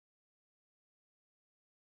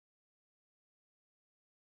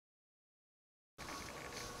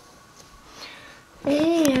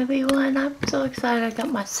Hey everyone, I'm so excited I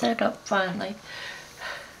got my setup finally.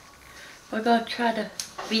 We're going to try to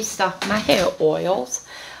restock my hair oils.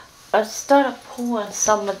 I started pouring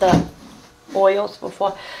some of the oils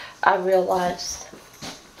before I realized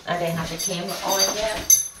I didn't have the camera on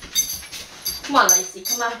yet. Come on Lacey,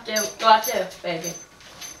 come out there, go out there baby.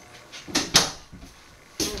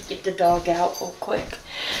 Get the dog out real quick.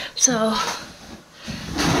 So,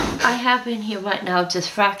 I have in here right now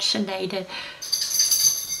just fractionated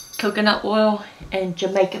coconut oil and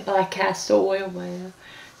Jamaican black castor oil. Where did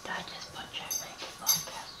I just put Jamaican black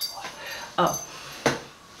castor oil? Oh,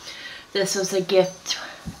 this was a gift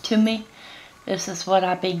to me. This is what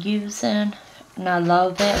I've been using and I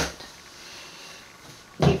love it.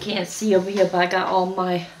 You can't see over here, but I got all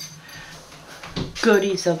my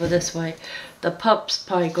goodies over this way. The pup's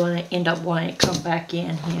probably going to end up wanting to come back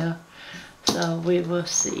in here, so we will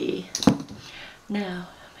see. Now,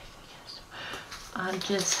 I'm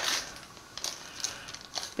just,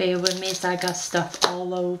 bear with me as I got stuff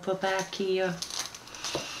all over back here.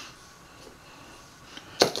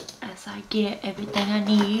 As I get everything I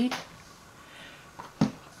need.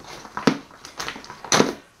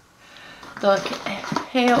 The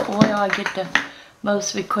hair oil I get the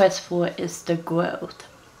most requests for is the growth.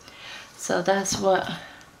 So that's what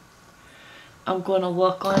I'm going to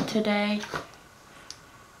work on today.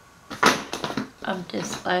 I'm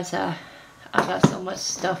just, as I got so much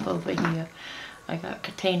stuff over here. I got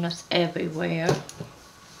containers everywhere.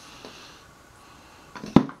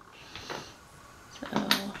 So,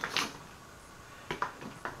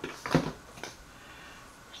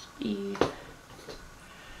 just be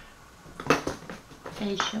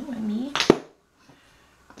patient with me.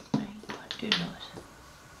 I do not.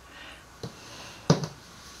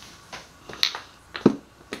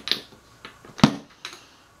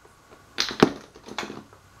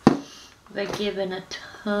 They're giving a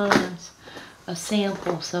tons of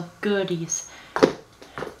samples of goodies,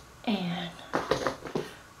 and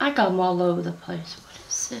I got them all over the place. What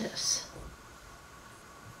is this?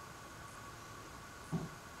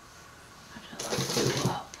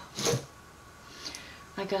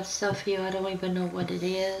 I got stuff here, I don't even know what it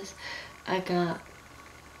is. I got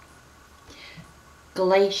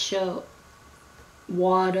glacier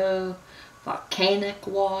water, volcanic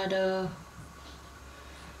water.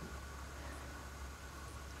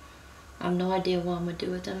 I have no idea what I'm going to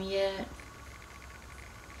do with them yet.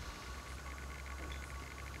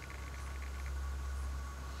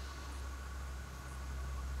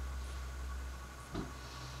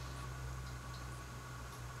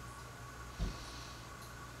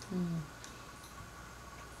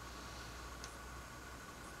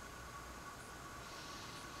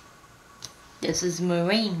 This is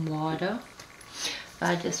marine water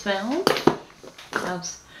I just found. I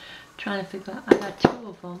was trying to figure out, I got 2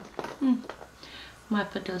 of them. Might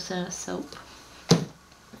put those in a soap.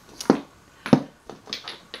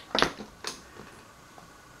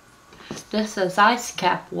 This is ice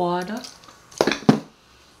cap water.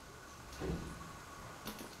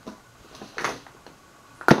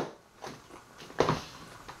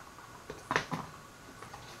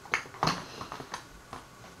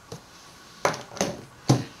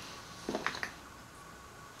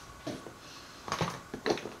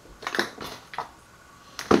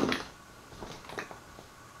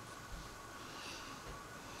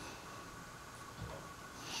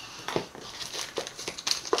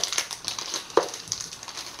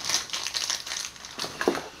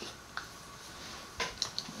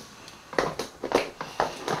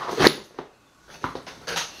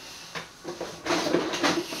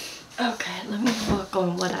 Okay, let me work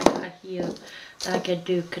on what I got here that I could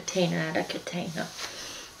do container out of container.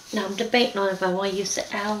 Now I'm debating on if I want to use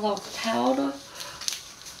the aloe powder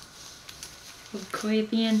from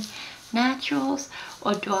Caribbean Naturals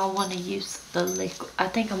or do I want to use the liquid. I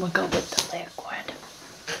think I'm going to go with the liquid.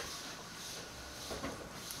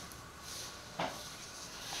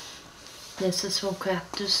 This is from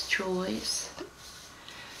Crafter's Choice.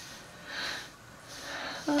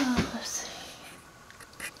 Oh, let's see.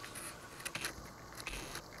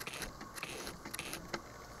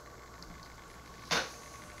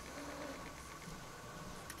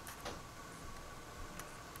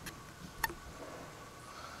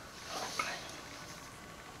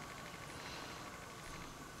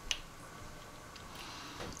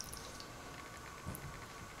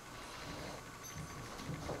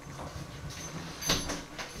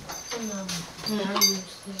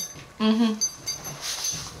 Mm-hmm.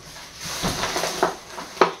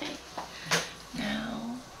 Okay.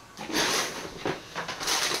 Now,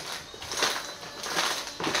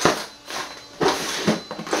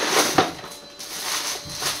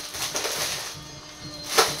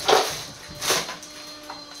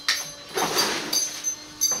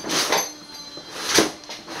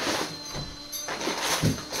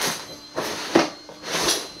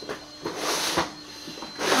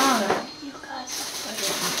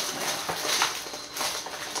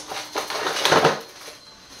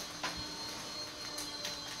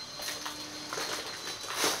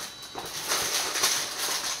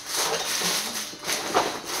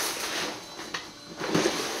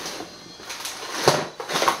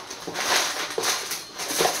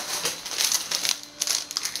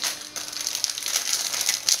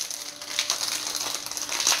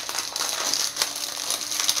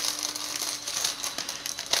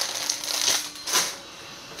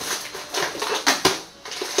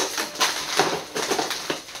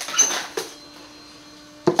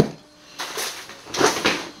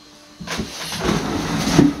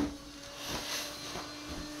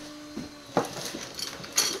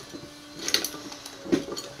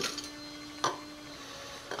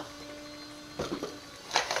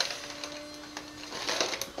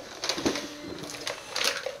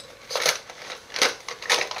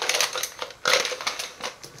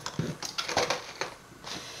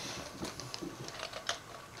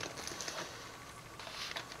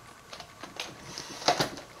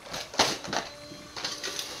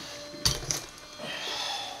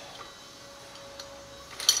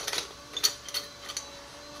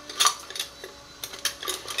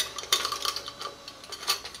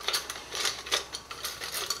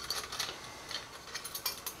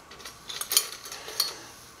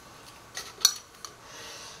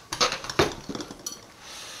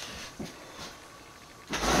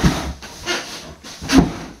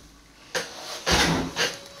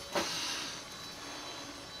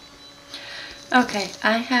 Okay,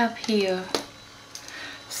 I have here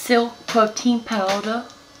silk protein powder,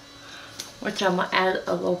 which I'm going to add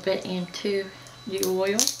a little bit into the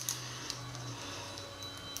oil.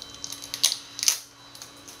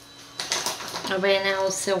 I ran out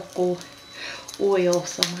of silk oil,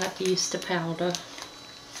 so I'm going to have to use the powder.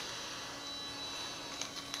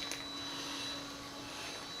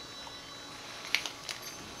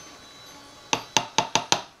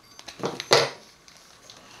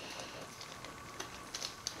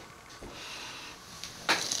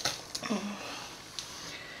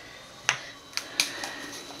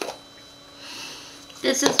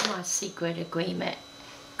 This is my secret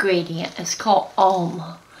ingredient. It's called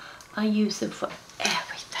alma. I use it for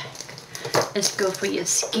everything. It's good for your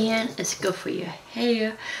skin. It's good for your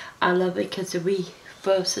hair. I love it because it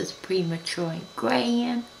reverses premature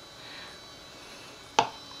graying. That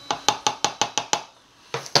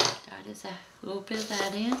is a little bit of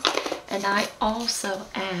that in. And I also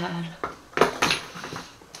add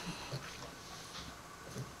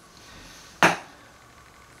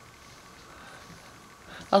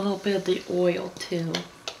a little bit of the oil too.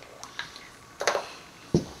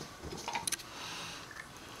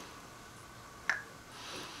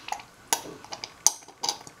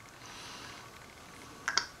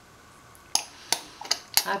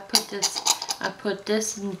 I put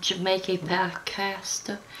this in Jamaican bath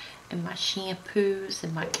castor in my shampoos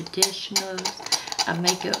and my conditioners.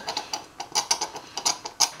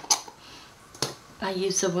 I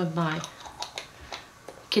use it with my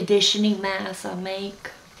conditioning mask I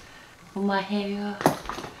make with my hair.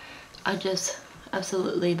 I just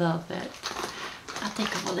absolutely love it. I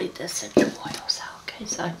think I'm gonna leave this in the oils out in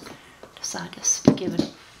case I decide to give it a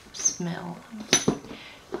smell. Let me see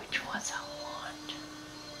which ones I want.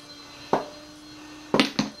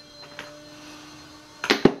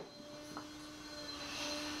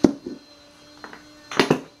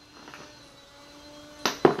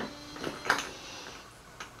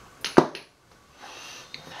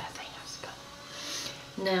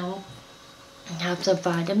 Now, I have the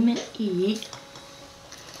vitamin E.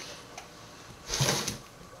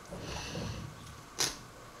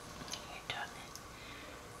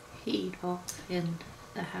 Heat off in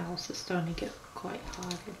the house. It's starting to get quite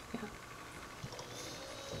hot in here.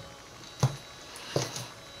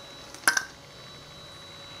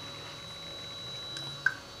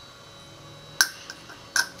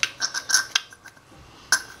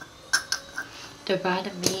 The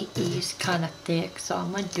vitamin E is kind of thick, so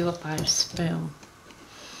I'm going to do it by a spoon.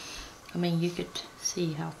 I mean, you could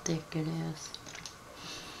see how thick it is.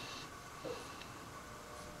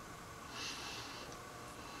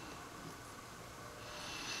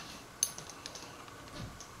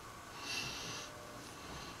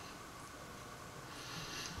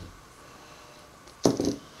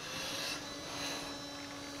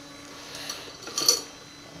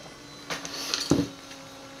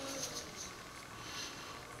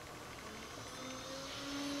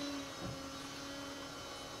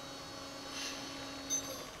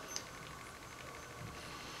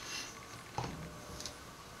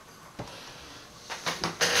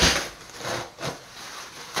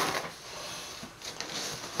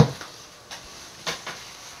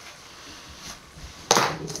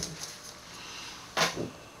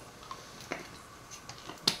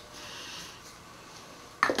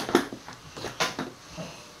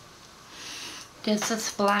 This is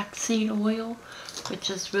flaxseed oil, which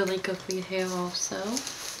is really good for your hair also.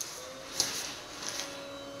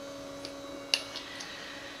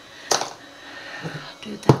 I'll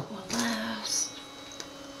do that one last.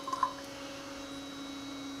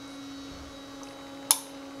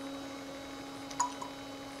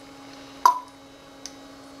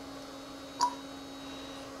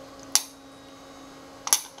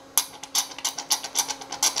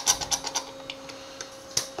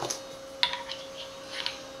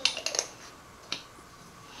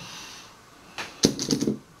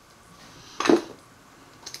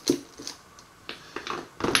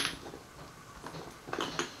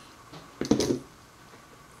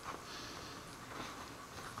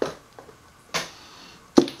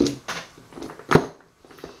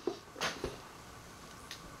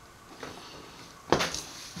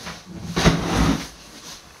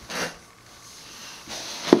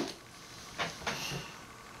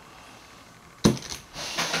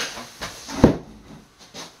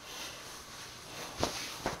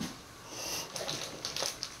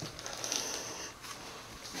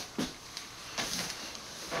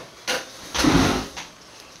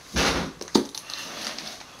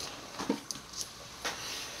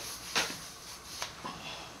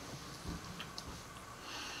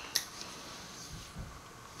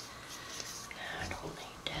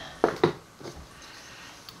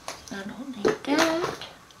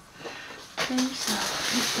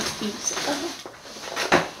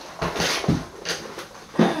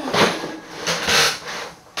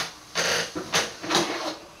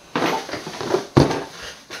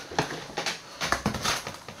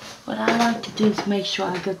 I like to do is make sure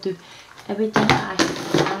I go through everything I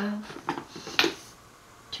have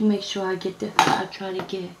to make sure I try to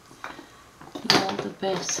get all the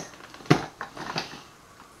best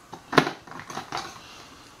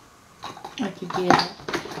I can get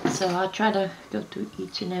it. So I try to go through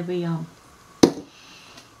each and every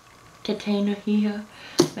container here,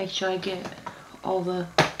 make sure I get all the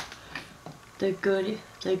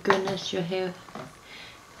goodness your hair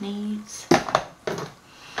needs.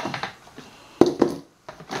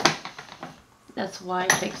 That's why it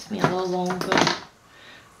takes me a little longer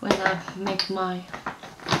when I make my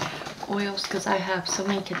oils, because I have so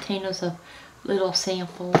many containers of little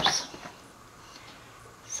samples.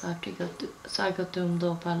 So I have to go through, I go through them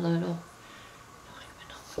little by little. I don't even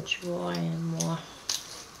know what you are anymore.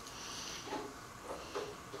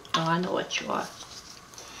 Oh, I know what you are.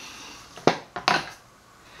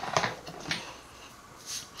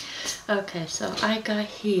 Okay, so I got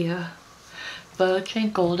here virgin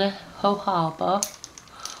golden jojoba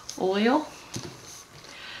oil.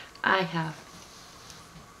 I have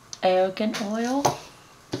argan oil,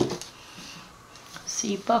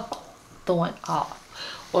 sea buckthorn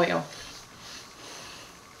oil.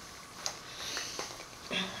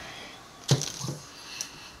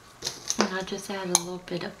 And I just add a little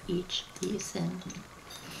bit of each of these in.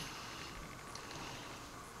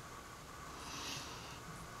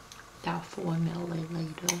 About 4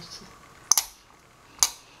 milliliters.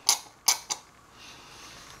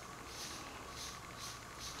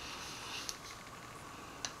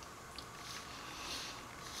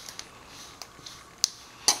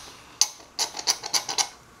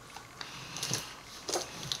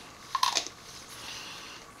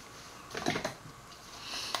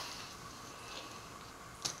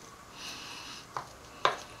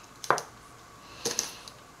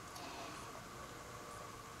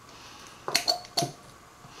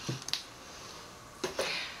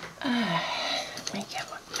 Let me get a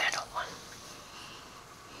better one.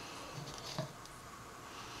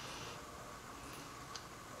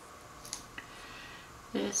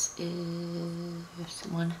 This is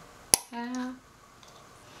 1/2.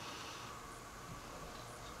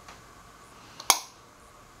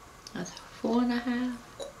 That's 4.5.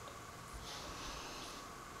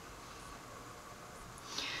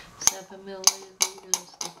 7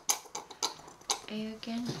 milliliters of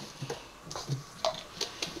argan.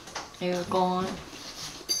 They're gone.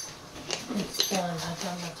 It's done. I've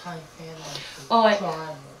done the Thai fan. Alright,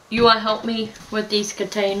 you want to help me with these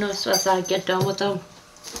containers as I get done with them?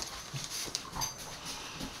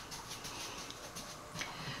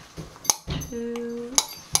 Two.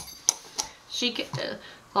 She get, as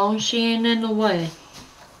long as she ain't in the way.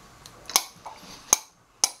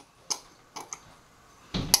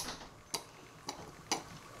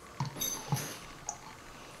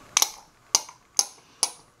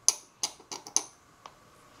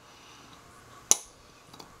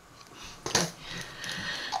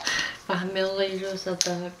 Five milliliters of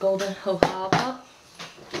the golden jojoba.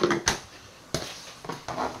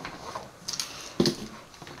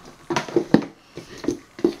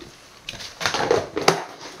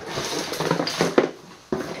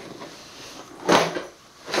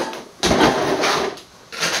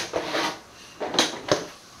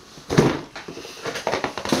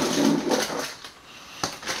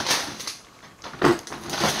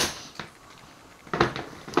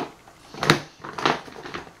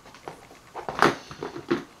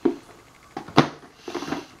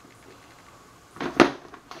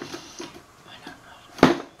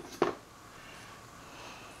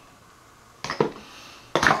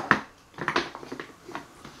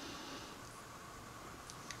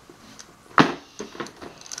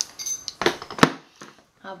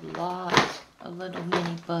 I've lots of little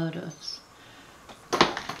mini butters.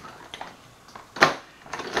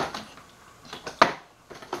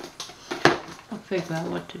 I'll figure out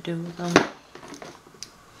what to do with them.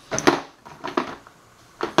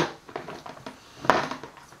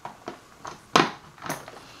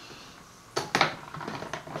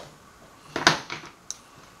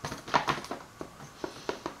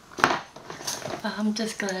 I'm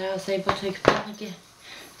just glad I was able to finally get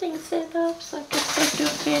things set up so I can start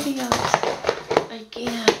doing videos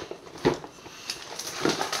again.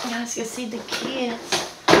 You guys can see the kids.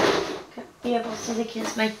 Be able to see the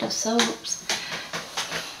kids make the soaps.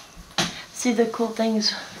 See the cool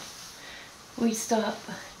things we stop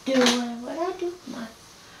doing. What I do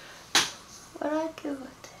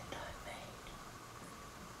with it I made.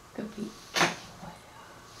 Could be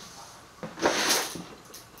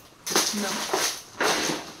no.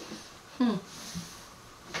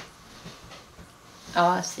 Oh,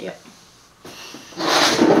 I see it.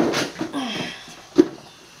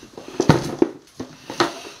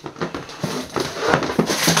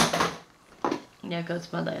 there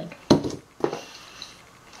goes my leg.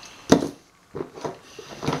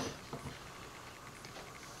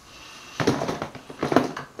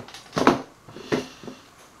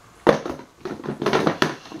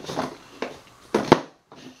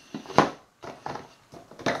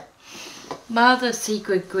 My other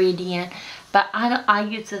secret ingredient, but I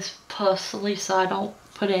use this personally so I don't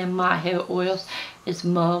put it in my hair oils, is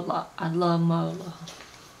marla. I love marla.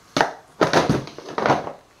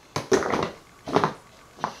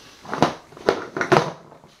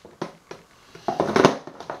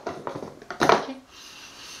 Okay.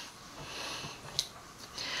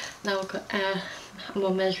 Now I'm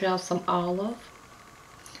gonna measure out some olive.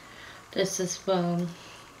 This is from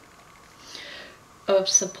Herb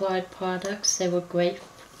Supply products. They were great.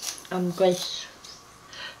 I'm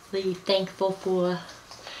gratefully thankful for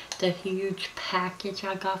the huge package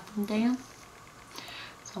I got from them.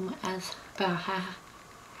 So I'm gonna add about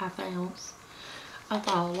half an ounce of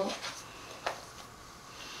olive.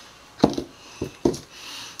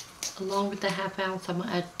 Along with the half ounce, I'm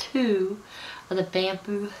gonna add 2 of the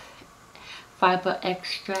bamboo fiber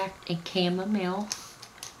extract and chamomile.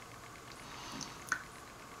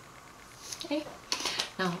 Okay.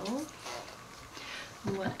 Now,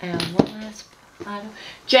 I'm going to add one last item.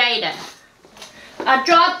 Jada, I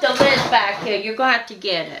dropped the lid back here. You're going to have to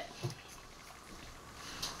get it.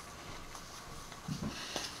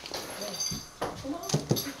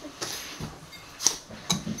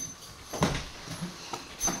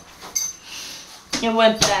 It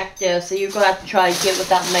went back there, so you're going to have to try to get it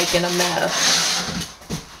without making a mess.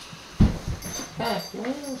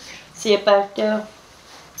 See it back there?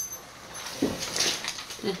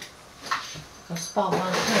 I spot my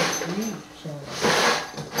head.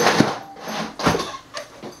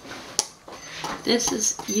 This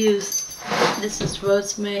is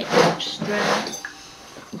rosemary extract.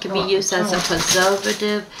 It can be used as a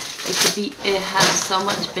preservative. It has so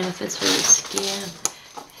much benefits for your skin,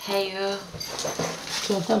 hair.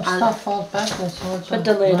 So if that stuff falls back, Put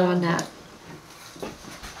the lid on that.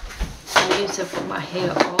 I use it for my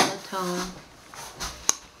hair all the time.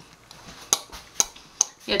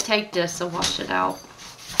 Yeah, take this and wash it out.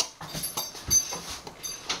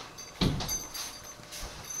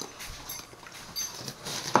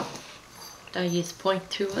 I use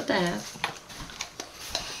 0.2 of that.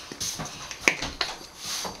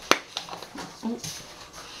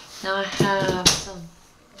 Now I have some.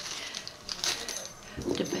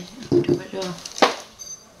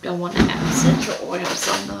 Don't want to add essential oils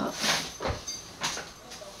on that.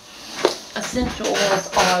 Essential oils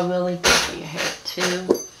are really good for your hair too.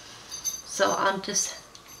 So I'm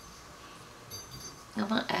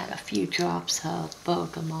gonna add a few drops of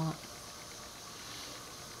bergamot.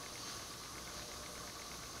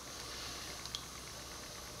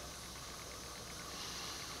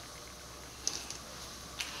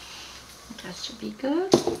 That should be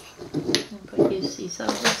good. I'm going to use these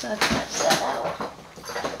over so I can set out.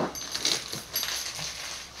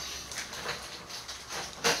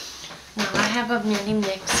 Now I have a mini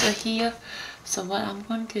mixer here, so what I'm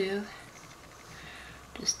going to do,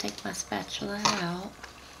 just take my spatula out.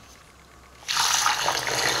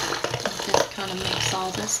 And just kind of mix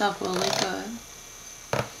all this up really good.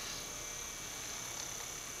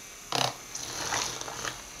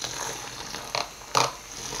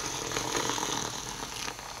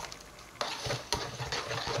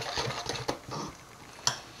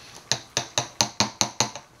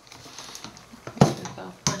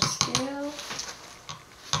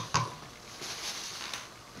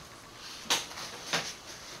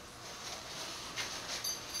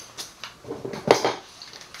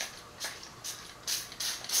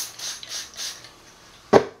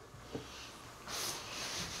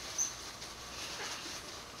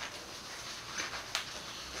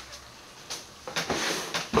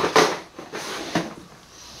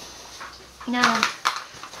 Now,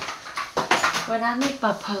 when I make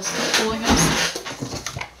my pasta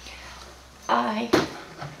oils, I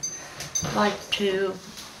like to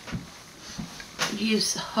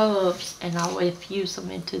use herbs and I'll infuse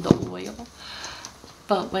them into the oil.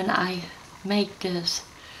 But when I make this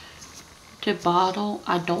to bottle,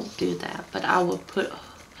 I don't do that. But I will put,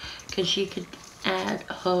 because you could add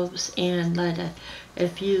herbs and let it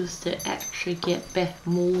infuse to actually get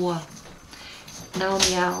more. Not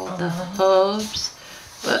only out of the herbs,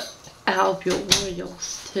 but out of your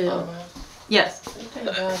oils too. Yes.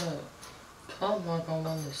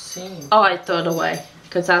 Oh, I threw it away.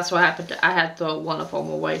 Because that's what happened. I had to throw one of them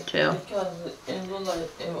away too. Because it looked like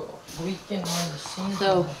it was weakened on the seam.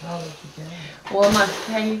 So, one of my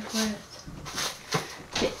favorites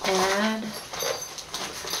to add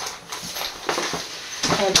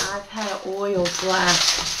And I've had oils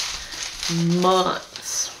last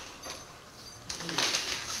months.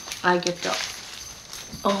 I get the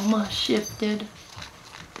almost shifted,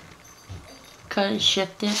 kind of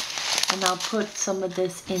shifted, and I'll put some of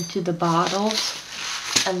this into the bottles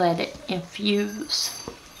and let it infuse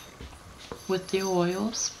with the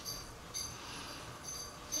oils.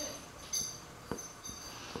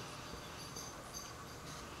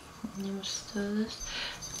 You stir this.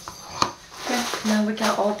 Okay, now we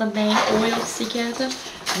got all the main oils together.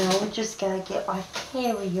 Now we just gotta get our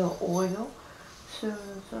carrier oil. So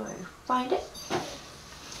I find it.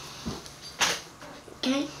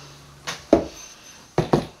 Okay.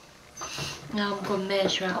 Now I'm gonna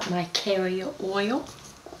measure out my carrier oil.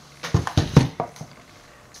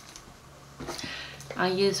 I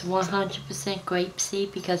use 100%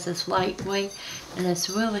 grapeseed because it's lightweight and it's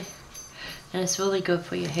really good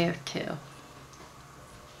for your hair too.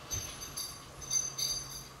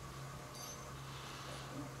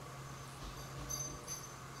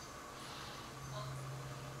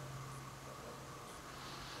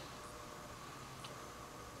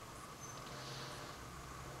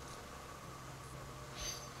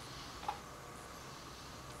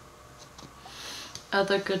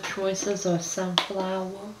 Other good choices are sunflower,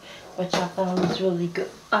 which I found was really good.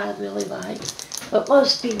 I really like, but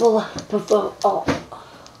most people prefer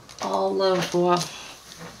olive or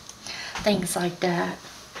things like that.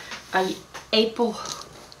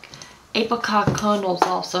 Apricot kernel is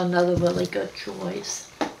also another really good choice.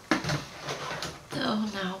 So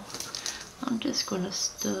now I'm just gonna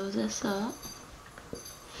stir this up.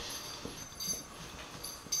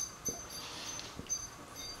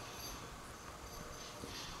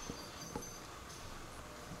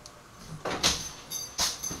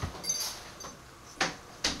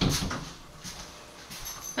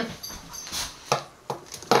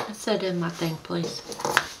 Set in my thing, please.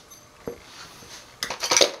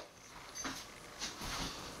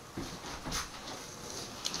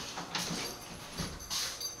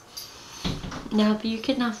 Now, if you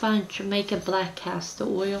cannot find Jamaican black castor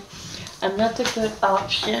oil, another good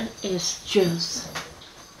option is just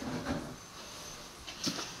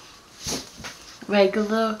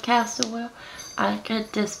regular castor oil. I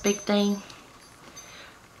get this big thing.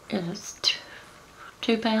 It's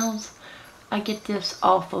 2 pounds. I get this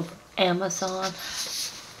off of Amazon.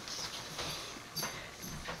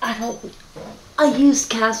 I use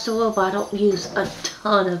castor oil, but I don't use a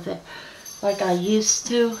ton of it like I used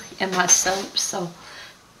to in my soap, so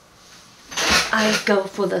I go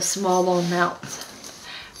for the smaller amounts.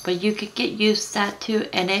 But you could get used to that too,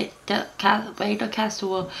 and regular castor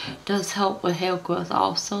oil does help with hair growth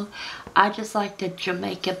also. I just like the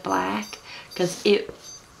Jamaican black because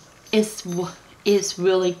it's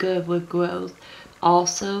really good with growth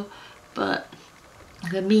also, but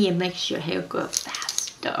for me it makes your hair grow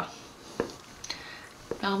faster.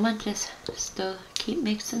 Now I'm gonna just still keep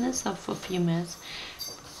mixing this up for a few minutes.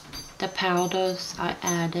 The powders I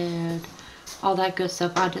added, all that good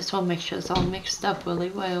stuff. I just want to make sure it's all mixed up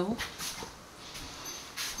really well.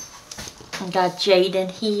 I got jade in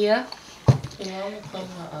here. Yeah, I'm gonna clean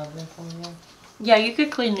the oven for you. Yeah, you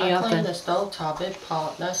could clean the oven. I cleaned the stove top.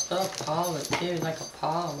 That stove polished too, like a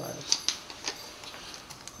polish.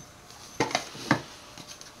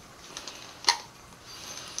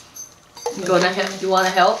 You wanna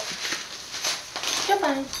help?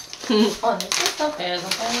 Goodbye. Oh, this is stuff is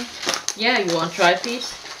okay. Yeah, you wanna try a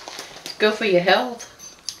piece? It's good for your health.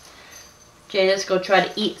 Jada's gonna try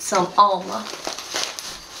to eat some almond.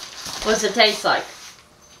 What's it taste like?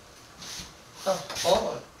 Oh,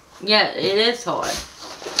 hard. Yeah, it is hard.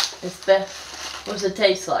 What's it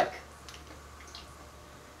taste like?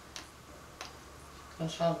 It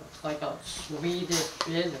sounds like a sweetish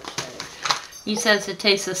bitter cake. He says it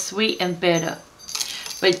tastes sweet and bitter.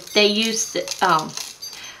 But they use the,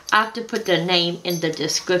 I have to put the name in the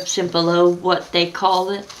description below what they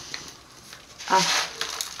call it.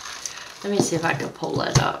 Let me see if I can pull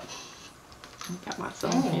it up. I got my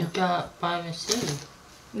phone here. Got vitamin C.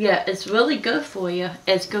 Yeah, it's really good for you.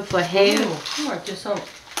 It's good for hair. Ooh, I just so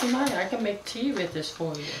I can make tea with this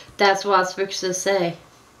for you. That's what I was fixing to say.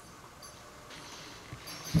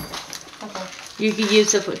 Okay. You can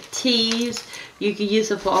use it for teas. You can use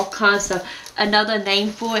it for all kinds of stuff. Another name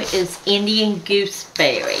for it is Indian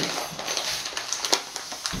gooseberry.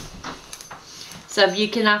 So if you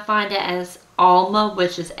cannot find it as Alma,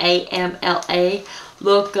 which is A-M-L-A,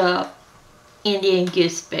 look up Indian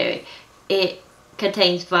gooseberry. It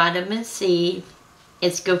contains vitamin C.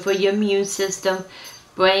 It's good for your immune system,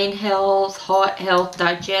 brain health, heart health,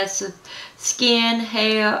 digestive, skin,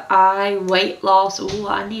 hair, eye, weight loss. Ooh,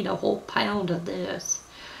 I need a whole pound of this.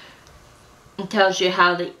 It tells you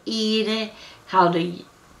how to eat it, how to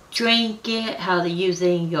drink it, how to use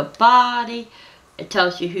it in your body. It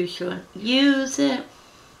tells you who should use it.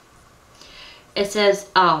 It says,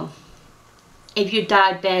 if you're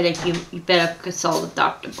diabetic, you better consult a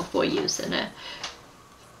doctor before using it.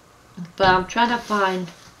 But I'm trying to find...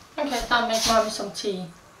 Okay, I'll make mommy some tea.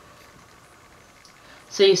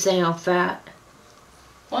 So you're saying I'm fat?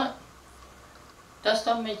 What? Does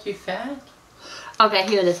that make you fat? Okay,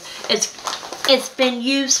 here it is. It's been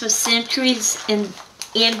used for centuries in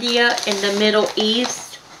India, in the Middle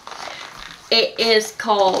East. It is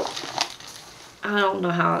called, I don't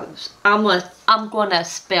know how I'm gonna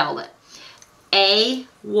spell it.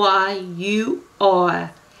 Ayurvedic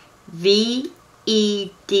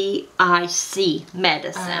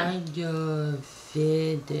medicine.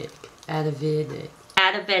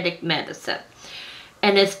 Ayurvedic medicine.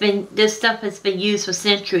 And this stuff has been used for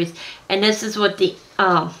centuries. And this is what they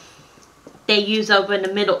use over in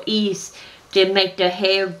the Middle East to make their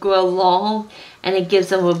hair grow long. And it gives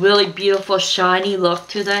them a really beautiful shiny look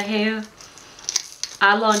to their hair.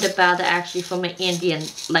 I learned about it actually from an Indian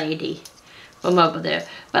lady from over there.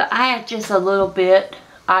 But I have just a little bit.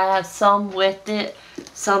 I have some with it,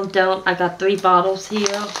 some don't. I got 3 bottles here.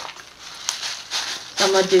 So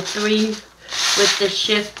I'm going to do 3 with the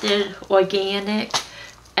shifted organic.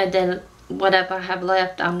 And then whatever I have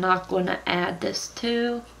left, I'm not going to add this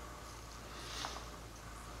to.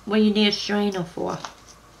 What do you need a strainer for?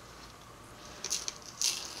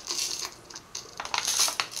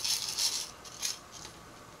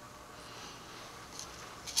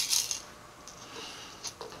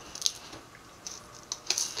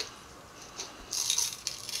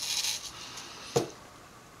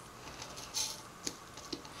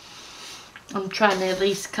 I'm trying to at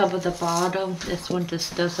least cover the bottom. This one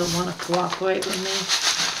just doesn't want to cooperate with me.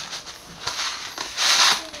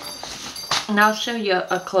 And I'll show you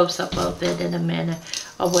a close-up of it in a minute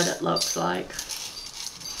of what it looks like.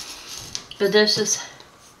 But this is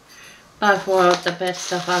by far the best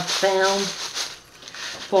stuff I've found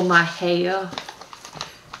for my hair.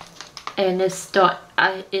 And it's done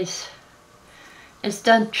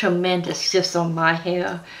tremendous just on my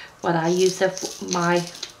hair. What I use it for my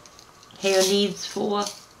hair needs for.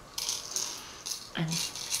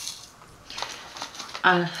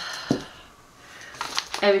 And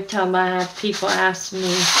every time I have people ask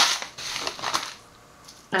me,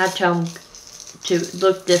 I tell them to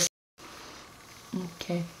look this.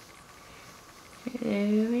 Okay,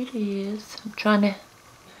 there it is. I'm trying to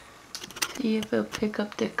see if it'll pick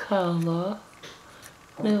up the color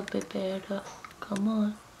a little bit better. Come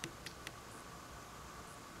on.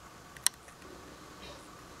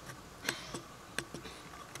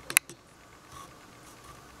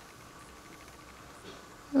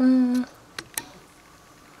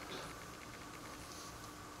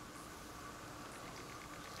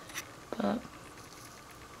 But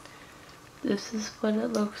this is what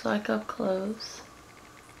it looks like up close.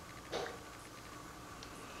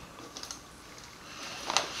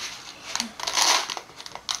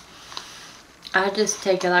 I just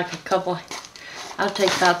take it like a couple, I'll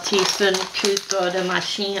take about a teaspoon of truth butter in my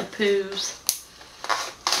shampoos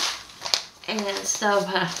and stuff.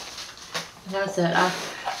 That's it.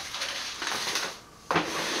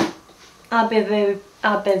 I've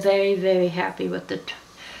been very happy with the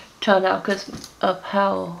turnout because of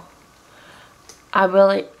how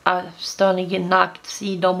I'm starting to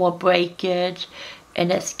see no more breakage,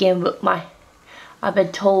 and that skin with I've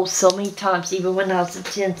been told so many times, even when I was in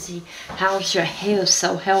Tennessee, how's your hair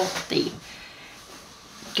so healthy?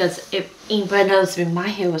 Because if anybody knows me, my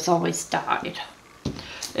hair was always dyed.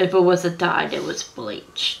 If it wasn't dyed, it was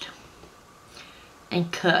bleached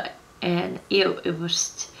and cut, and it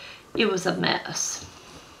was a mess.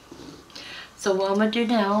 So what I'm gonna do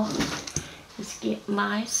now is get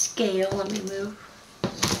my scale. Let me move the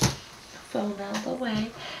phone out of the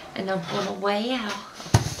way, and I'm gonna weigh out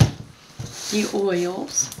the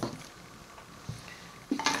oils,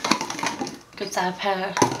 because I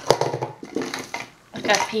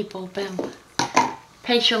got people been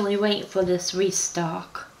patiently waiting for this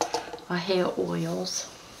restock of hair oils.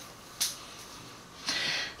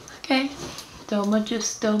 Okay, so I'm gonna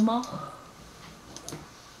just stir them all.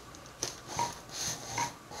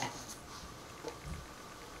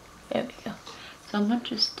 There we go. So I'm gonna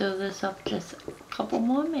just stir this up just a couple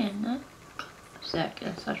more minutes.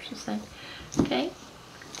 Seconds, I should say. Okay.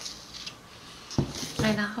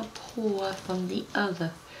 And I'll pour from the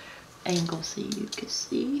other angle so you can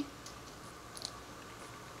see.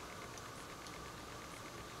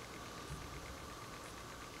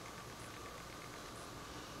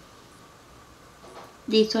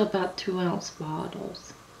 These are about 2-ounce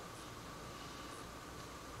bottles.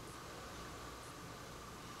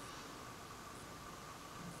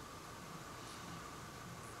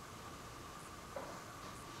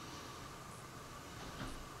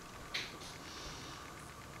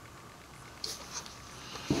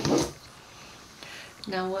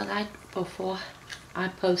 Now before I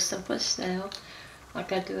post them for sale,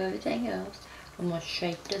 like I do everything else, I'm going to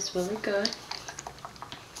shake this really good.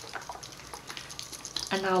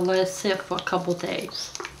 And I'll let it sit for a couple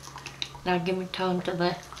days. Now give me time to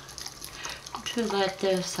let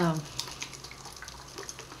this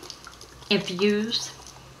infuse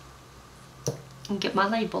and get my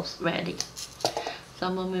labels ready. So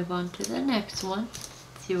I'm going to move on to the next one.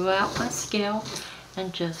 Zero out my scale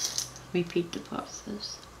and just repeat the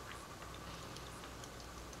process.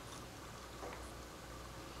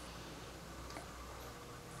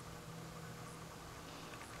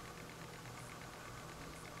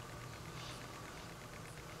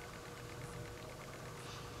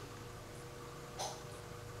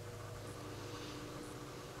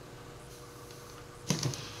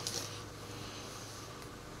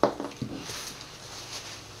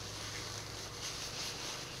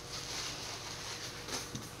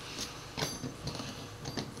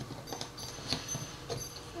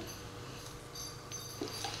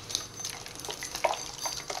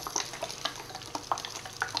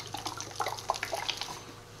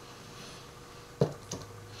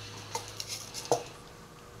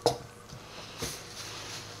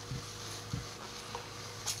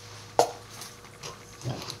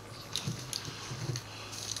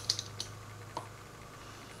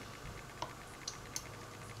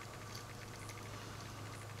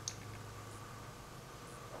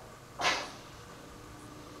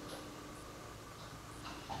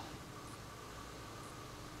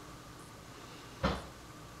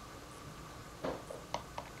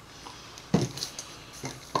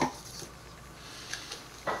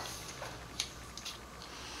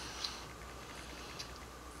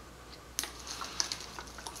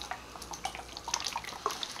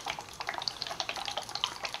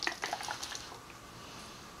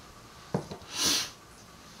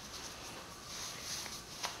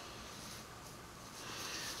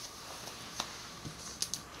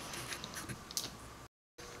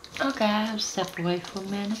 Okay, I'll step away for a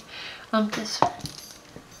minute. I'm just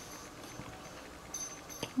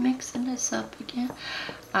mixing this up again.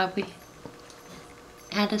 I'll be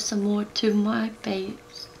adding some more to my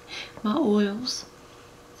base, my oils.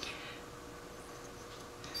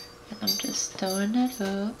 And I'm just stirring it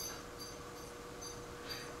up.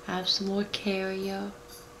 I have some more carrier,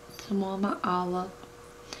 some more of my olive,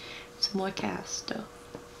 some more castor.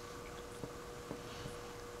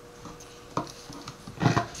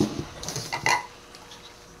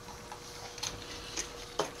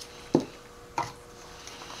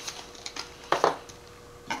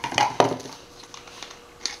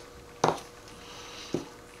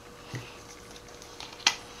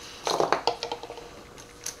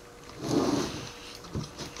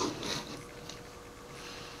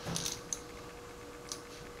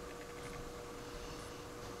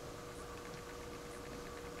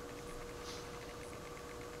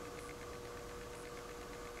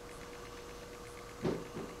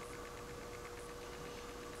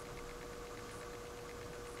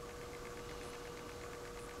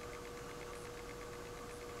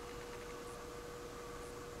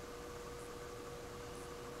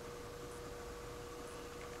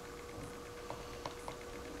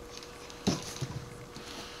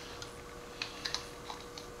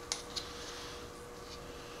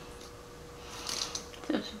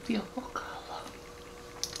 That's a beautiful color.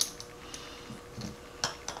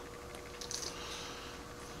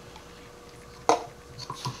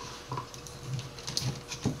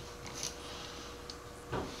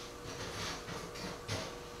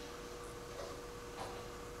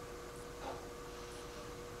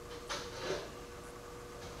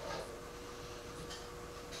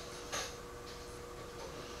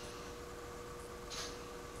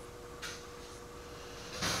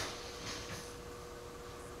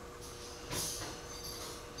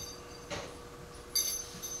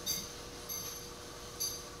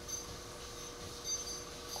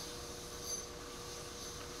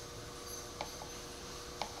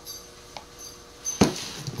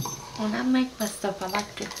 When I make my stuff, I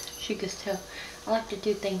like to, she can tell, I like to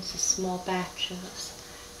do things in small batches.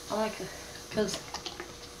 I like it because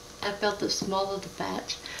I felt the smaller the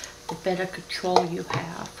batch, the better control you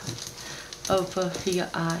have over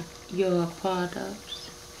your products.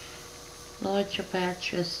 Larger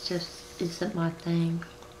batches just isn't my thing.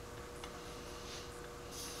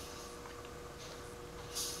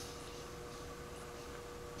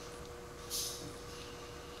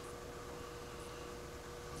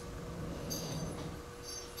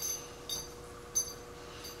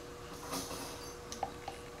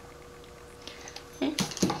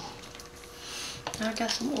 got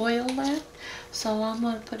some oil left. So I'm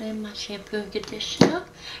going to put in my shampoo and conditioner.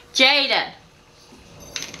 Jaden!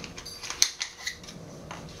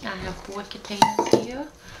 I have 4 containers here,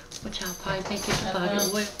 which I'll probably make it to body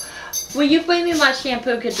oil. Will you bring me my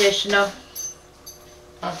shampoo and conditioner?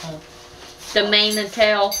 The mane and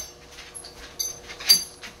tail.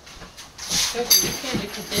 You can't do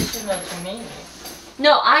conditioner to me.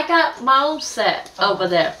 No, I got my own set over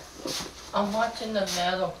there. I'm watching the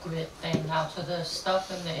metal grit thing now, so there's stuff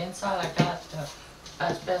in the inside. I got the,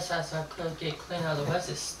 as best as I could get clean, otherwise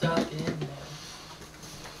it's stuck in there.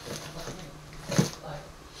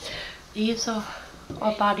 These are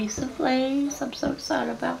our body souffles I'm so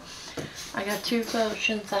excited about. I got 2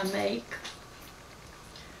 versions I make.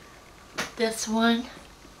 This one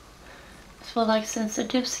is for like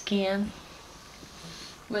sensitive skin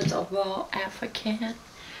with a raw African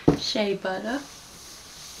shea butter.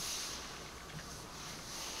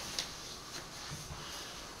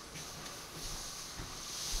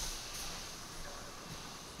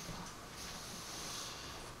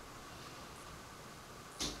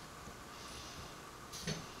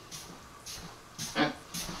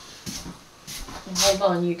 Hold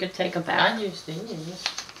on, you could take a bath. I used these.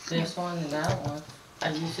 This one and that one. I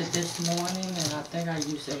used it this morning and I think I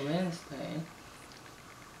used it Wednesday.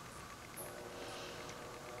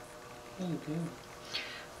 What are you doing?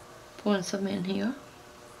 Pouring some in here.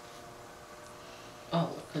 Oh,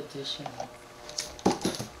 conditioner.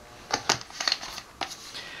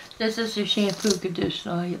 This is the shampoo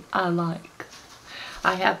conditioner I like.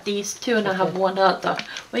 I have these 2 and I have one other.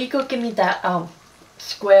 Will you go give me that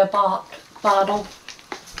square bottle?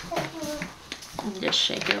 And just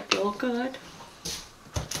shake it up real good.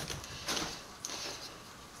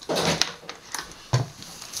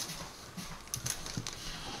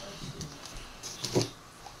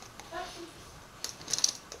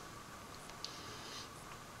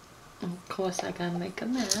 And of course I gotta make a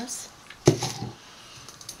mess.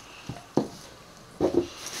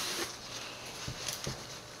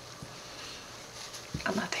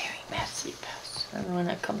 I'm a very messy person when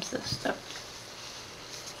it comes to this stuff.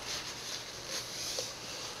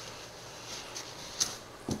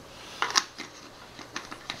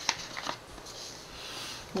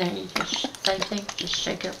 Now you just, same thing, just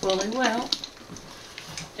shake it really well.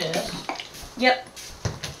 This? Yep.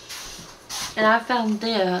 And I found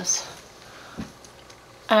this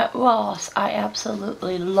at Ross. I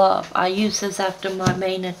absolutely love. I use this after my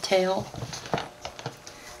mane and tail.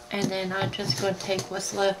 And then I'm just going to take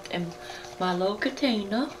what's left in my little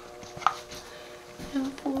container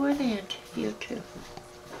and pour it into here too.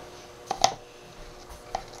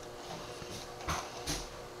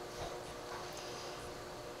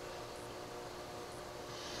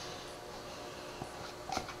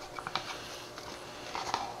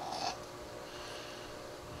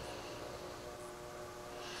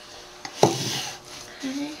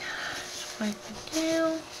 Okay, wipe it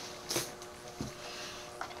down.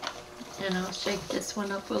 And I'll shake this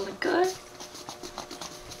one up really good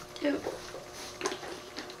too.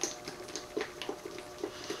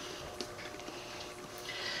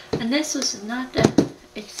 And this was not that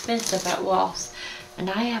expensive at Ross, and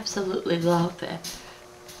I absolutely love it.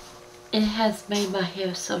 It has made my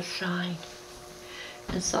hair so shiny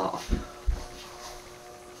and soft.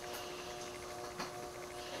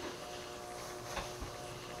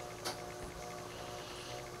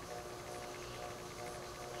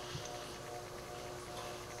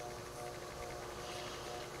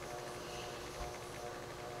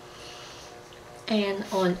 And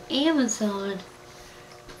on Amazon,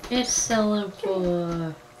 it's selling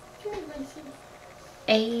for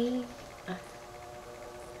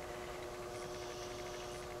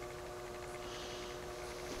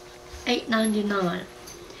 $8.99.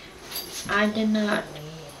 I did not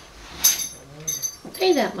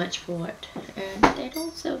pay that much for it, and they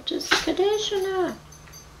don't sell just conditioner.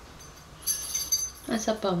 That's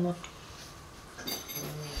a bummer.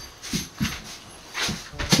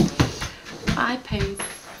 I paid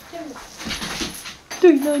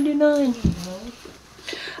 $3.99.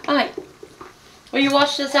 Alright, will you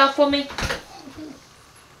wash this out for me?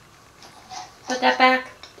 Put that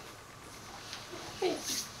back.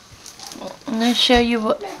 I'm going to show you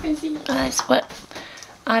what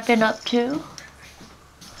I've been up to.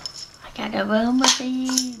 I got aroma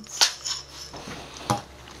beads.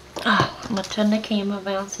 Oh, I'm going to turn the camera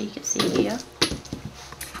around so you can see here.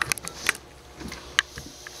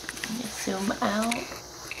 Zoom out.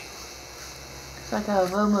 So I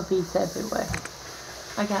got aroma beads everywhere.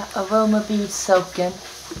 I got aroma beads soaking.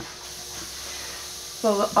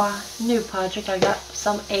 For our new project, I got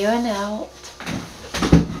some airing out.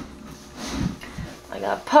 I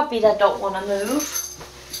got a puppy that don't want to move.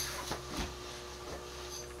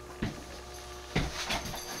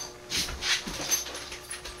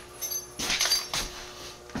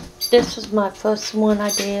 This was my first one I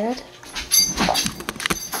did.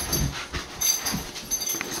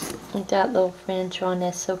 And that little fringe on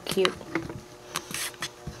there, so cute.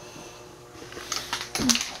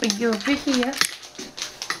 But you're over here.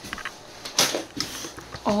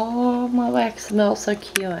 Oh, my wax smells so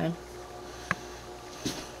cute.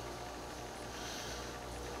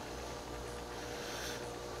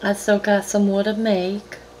 I still got some more to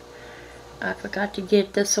make. I forgot to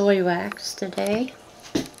get the soy wax today.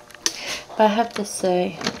 But I have to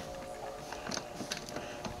say,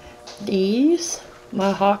 these,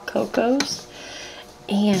 my hot cocos,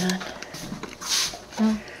 and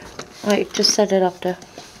I just set it up there.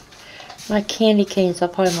 My candy canes are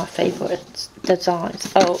probably my favorite designs.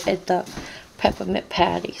 Oh, and the peppermint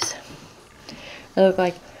patties. They look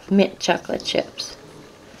like mint chocolate chips.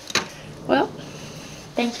 Well,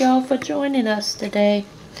 thank you all for joining us today.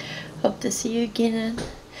 Hope to see you again.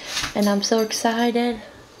 And I'm so excited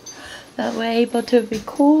that we're able to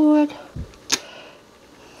record.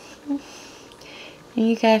 And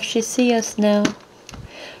you can actually see us now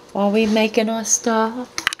while we're making our stuff.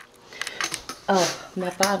 Oh,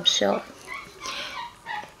 my bombshell.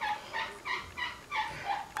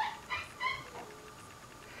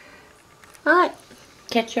 Alright,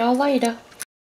 catch y'all later.